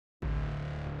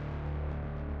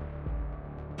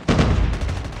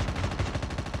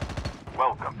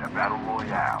Welcome to Battle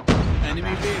Royale.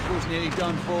 Enemy vehicle's nearly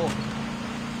done for.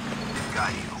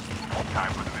 Sky Eagle.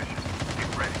 Time for the mission.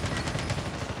 Get ready.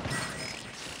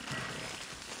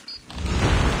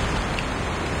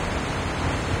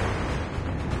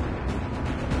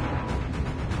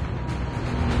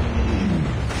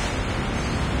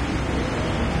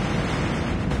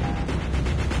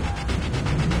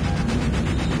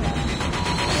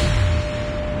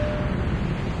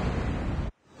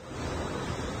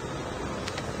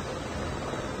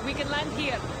 We can land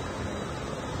here.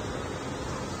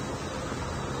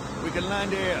 We can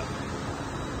land here.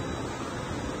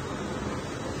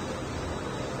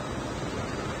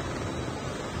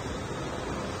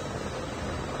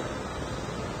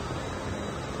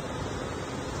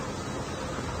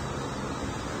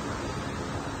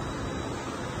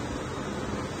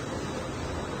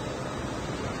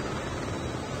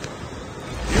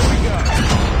 Here we go.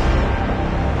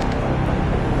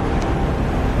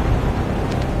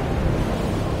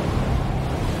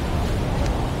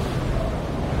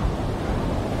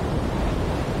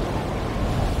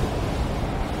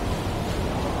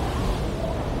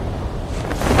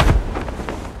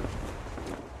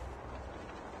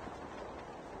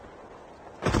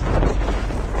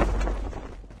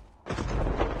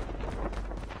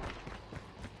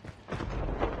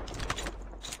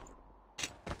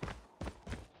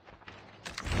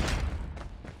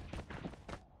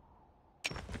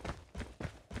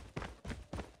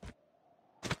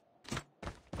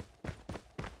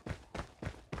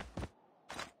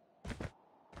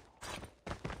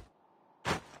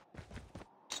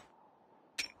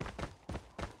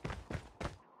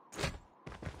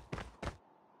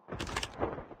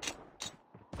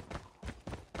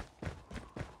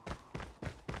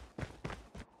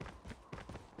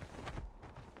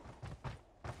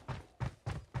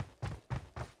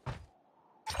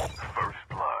 First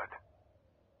blood.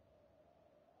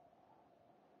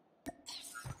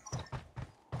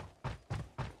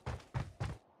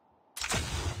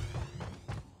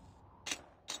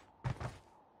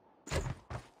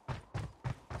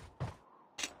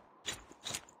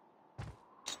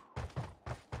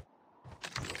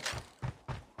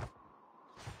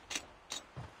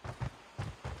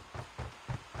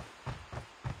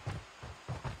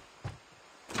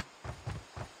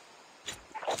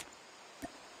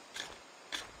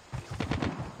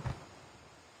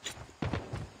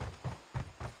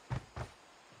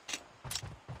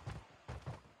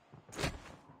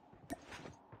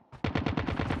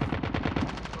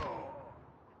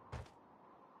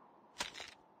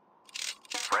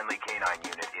 Friendly K9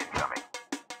 unit incoming.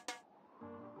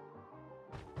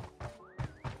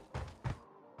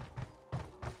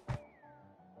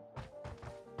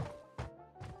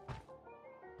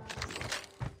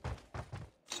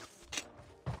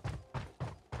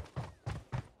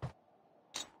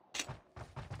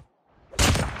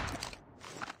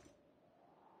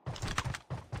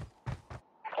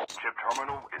 Chip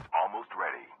terminal is almost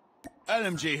ready.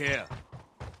 LMG here.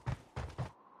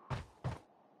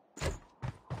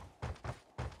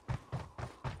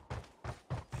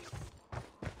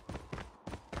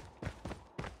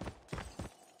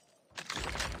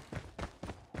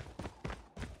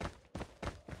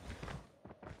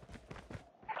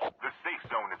 The safe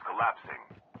zone is collapsing.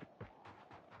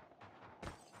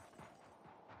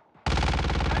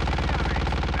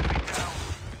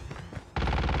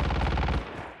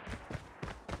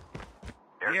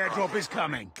 The airdrop is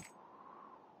coming.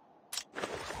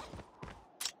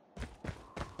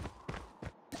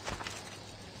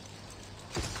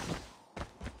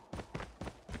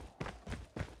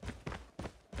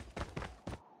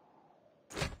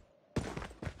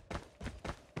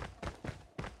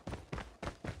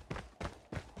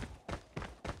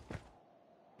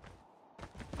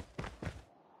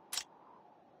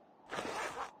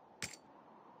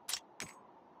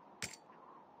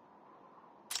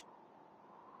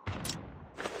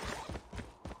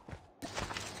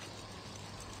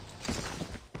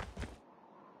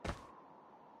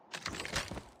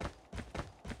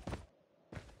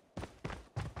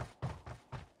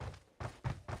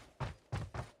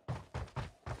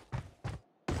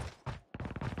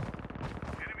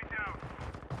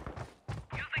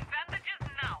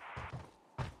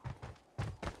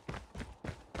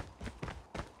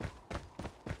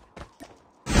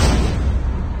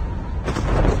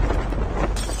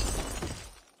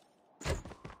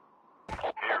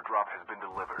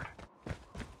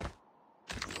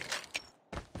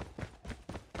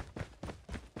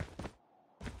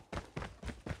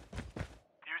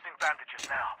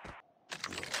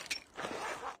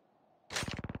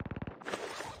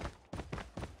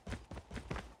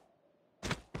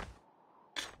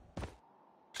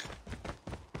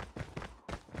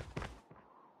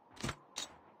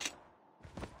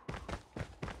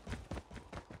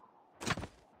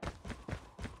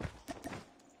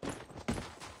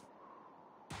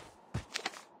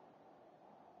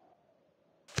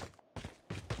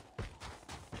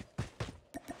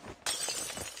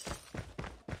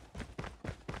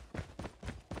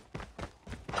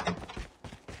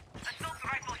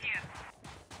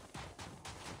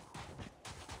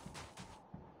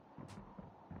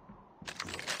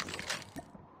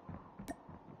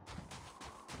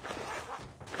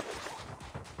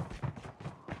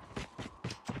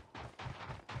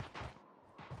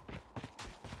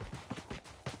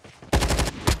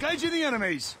 Engaging the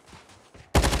enemies!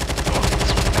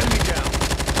 Enemy down!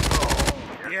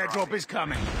 The airdrop is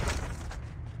coming.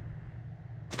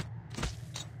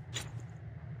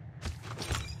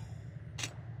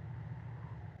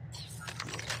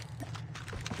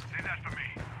 Say that for me.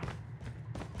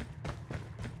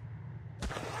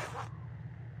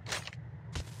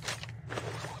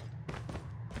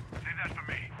 Say that for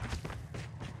me.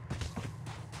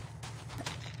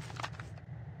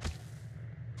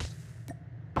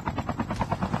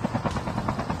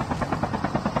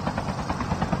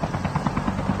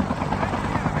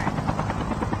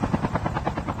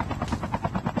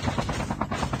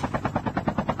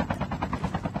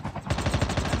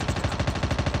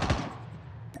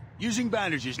 Using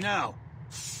bandages now.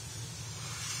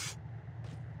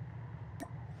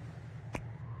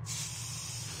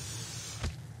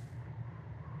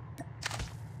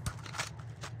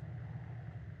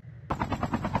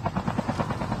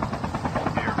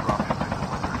 Airdrop has been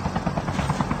delivered.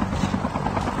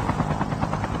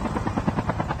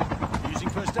 Using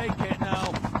first aid kit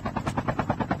now.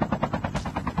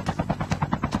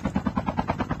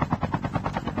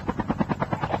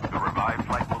 The revived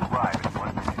flight will arrive in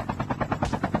 1 minute.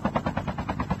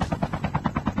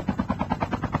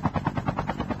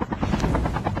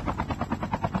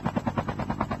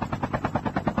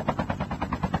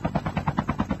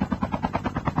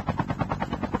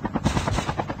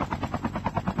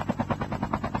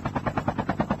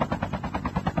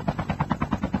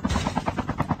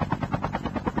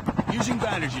 Using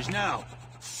bandages now.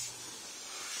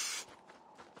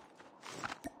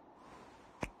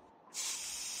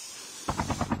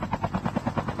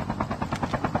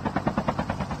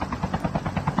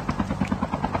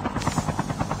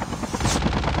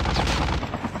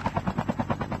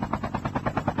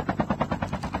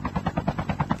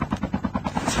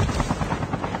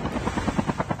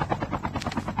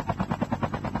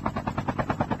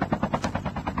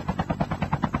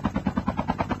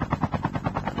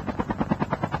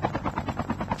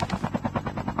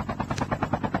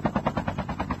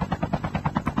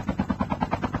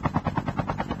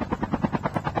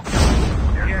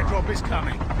 The airdrop is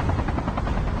coming.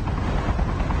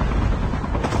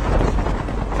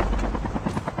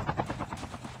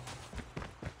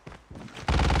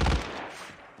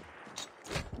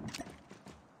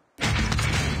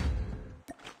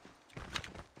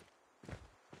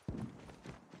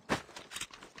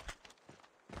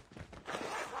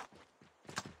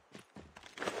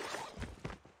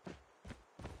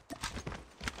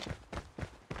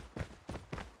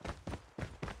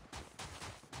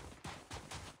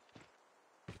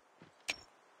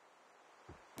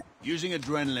 Using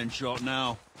adrenaline shot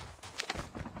now.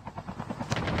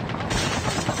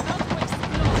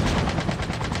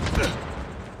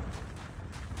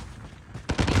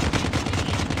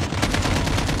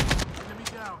 Enemy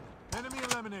down. Enemy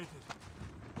eliminated.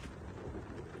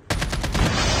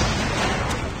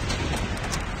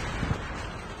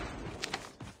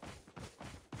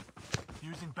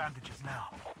 Using bandages now.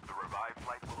 The revived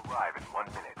flight will arrive in 1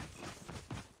 minute.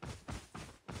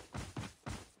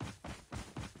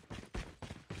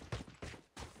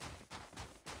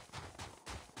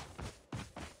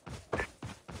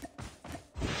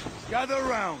 Gather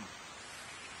round.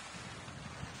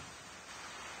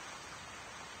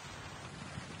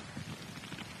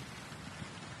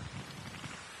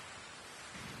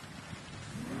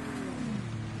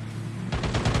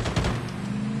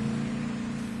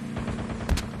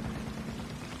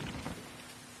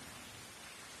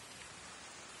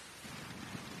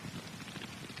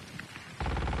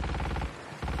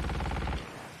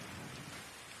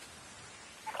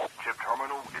 Chip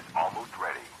terminal is almost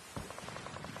ready.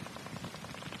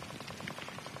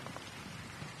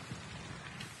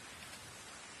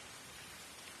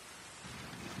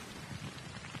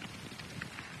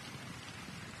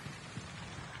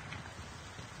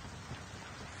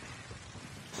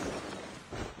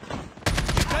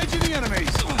 Engaging the enemies.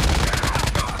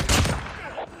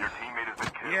 Your teammate has been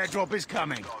The killed. airdrop is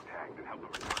coming. Dog tagged and help them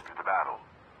return to the battle.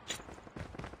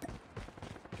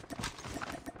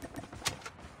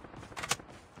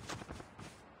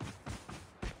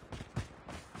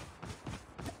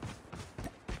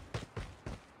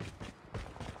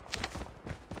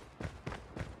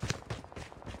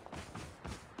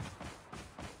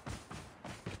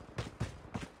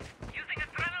 Using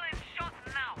adrenaline shot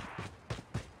now.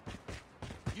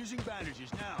 Using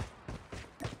bandages now.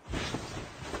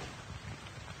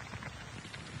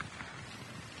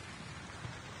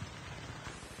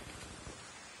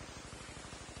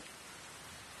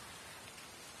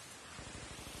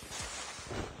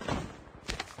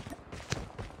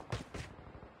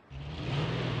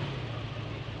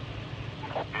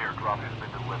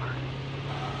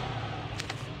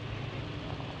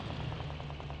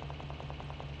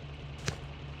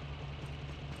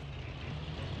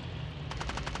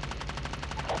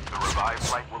 Revived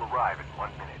flight will arrive in 1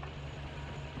 minute.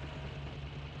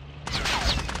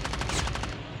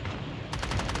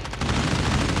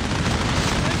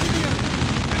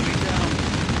 Enemy down.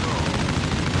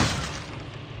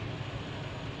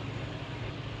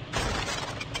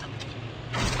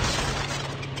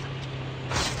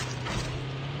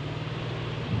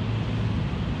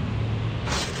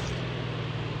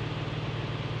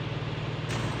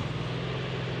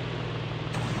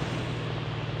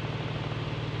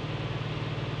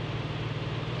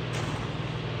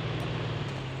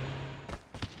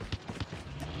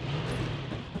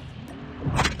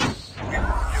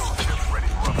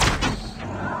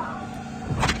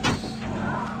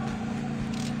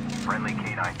 Friendly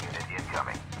K9 unit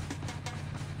incoming.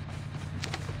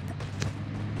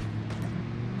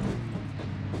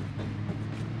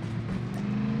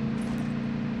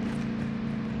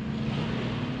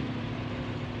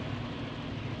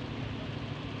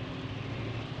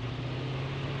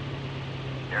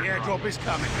 The airdrop is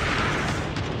coming.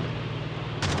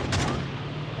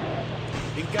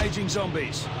 Engaging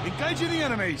zombies. Engaging the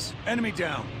enemies. Enemy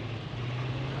down.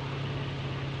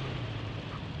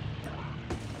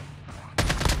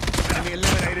 Enemy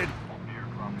eliminated.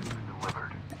 Airdrop has been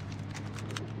delivered.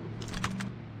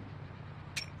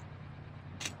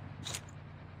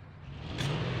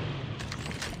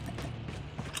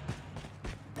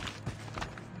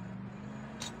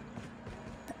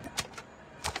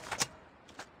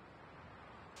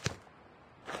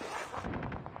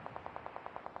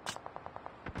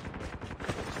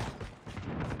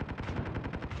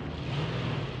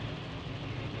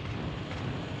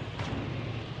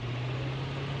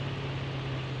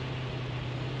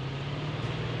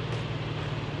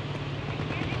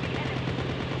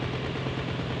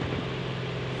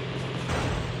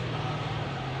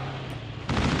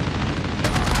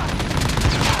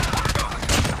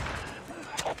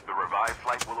 The revived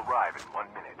flight will arrive in 1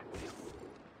 minute.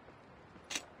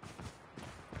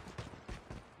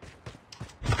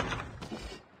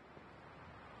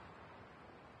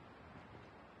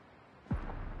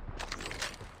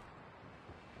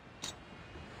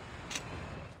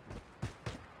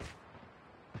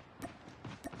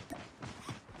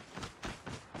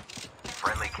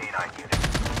 Friendly K9 unit.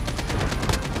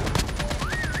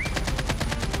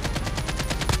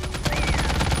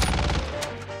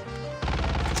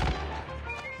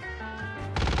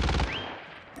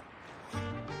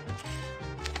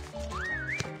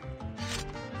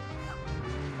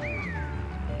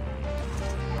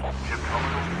 Ship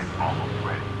terminal is almost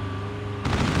ready.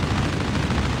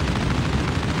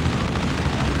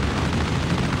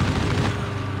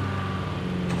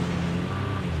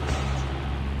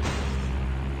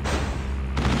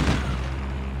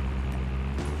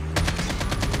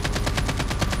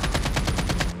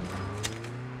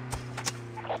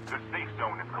 The safe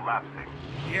zone is collapsing.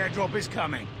 The airdrop is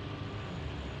coming.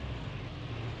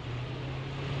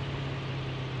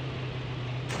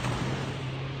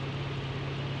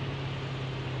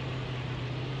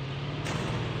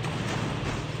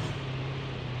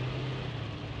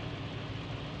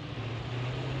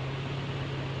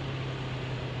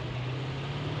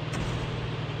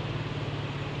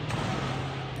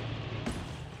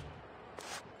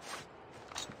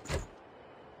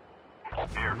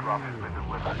 Airdrop has been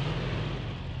delivered.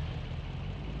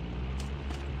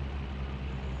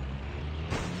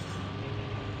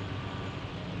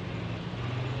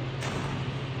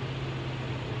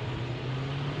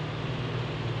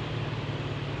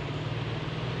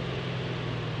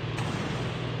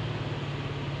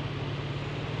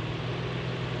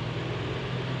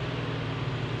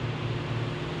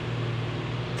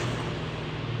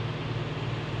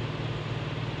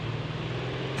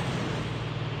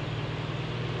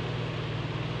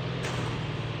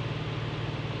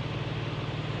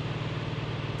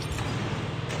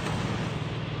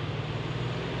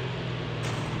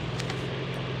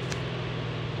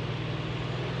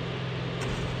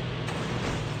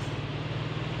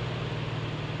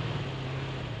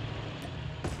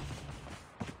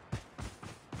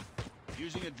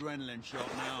 Using adrenaline shot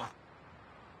now.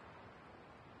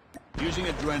 Using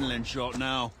adrenaline shot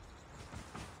now.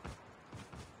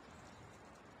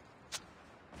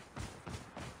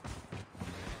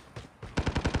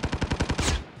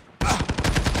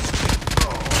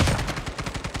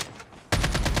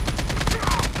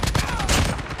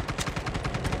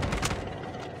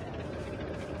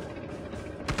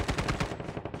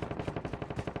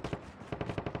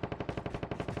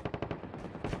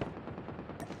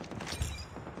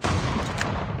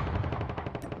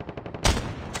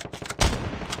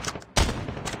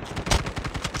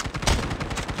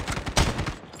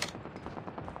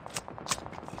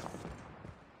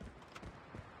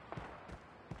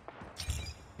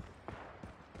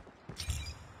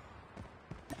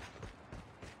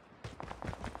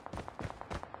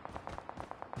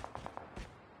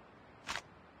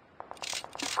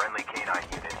 Friendly canine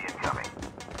unit incoming.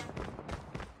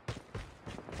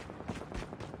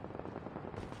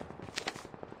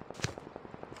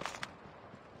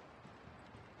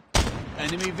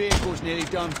 Enemy vehicle's nearly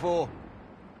done for.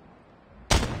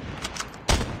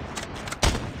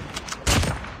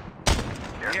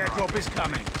 The airdrop is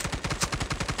coming.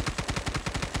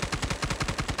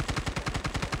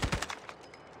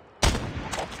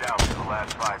 Down to the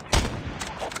last 5 teams.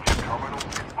 Chip terminal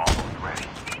is almost ready.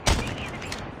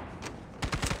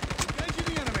 Engaging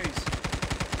the enemies.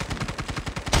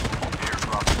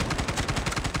 Airdrop.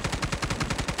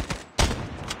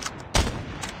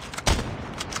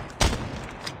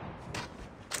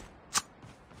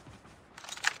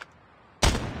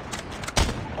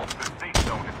 The safe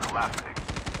zone is collapsing.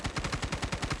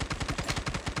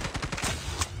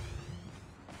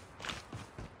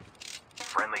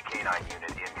 Friendly canine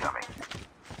unit incoming.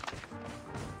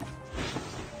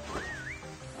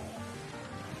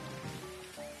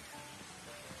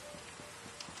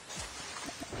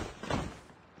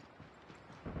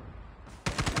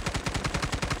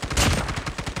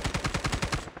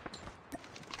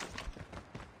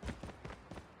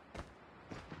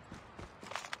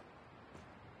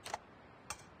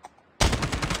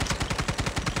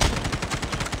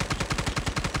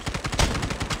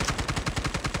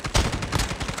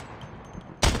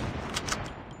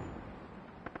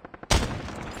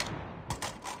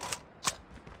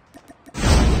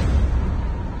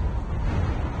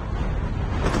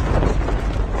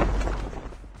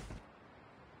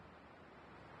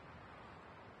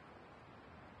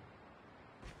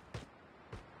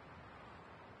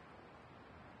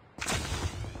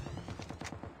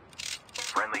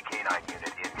 Friendly canine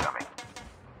unit incoming.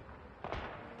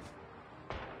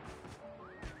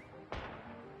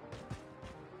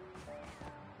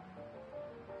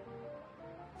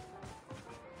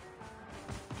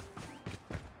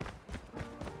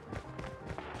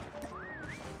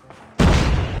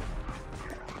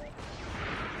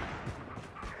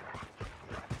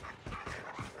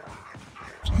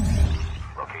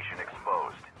 Location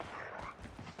exposed.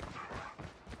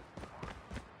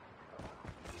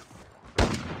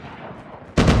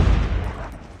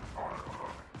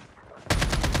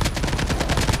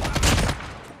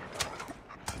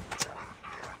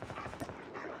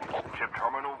 Chip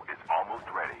terminal is almost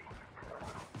ready.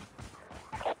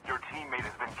 Your teammate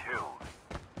has been killed.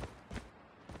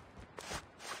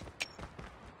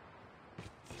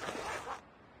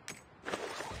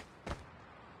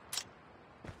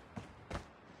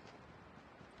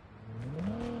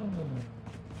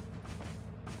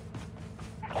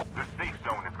 The safe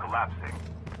zone is collapsing.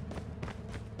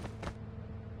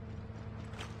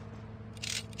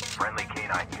 Friendly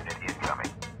canine unit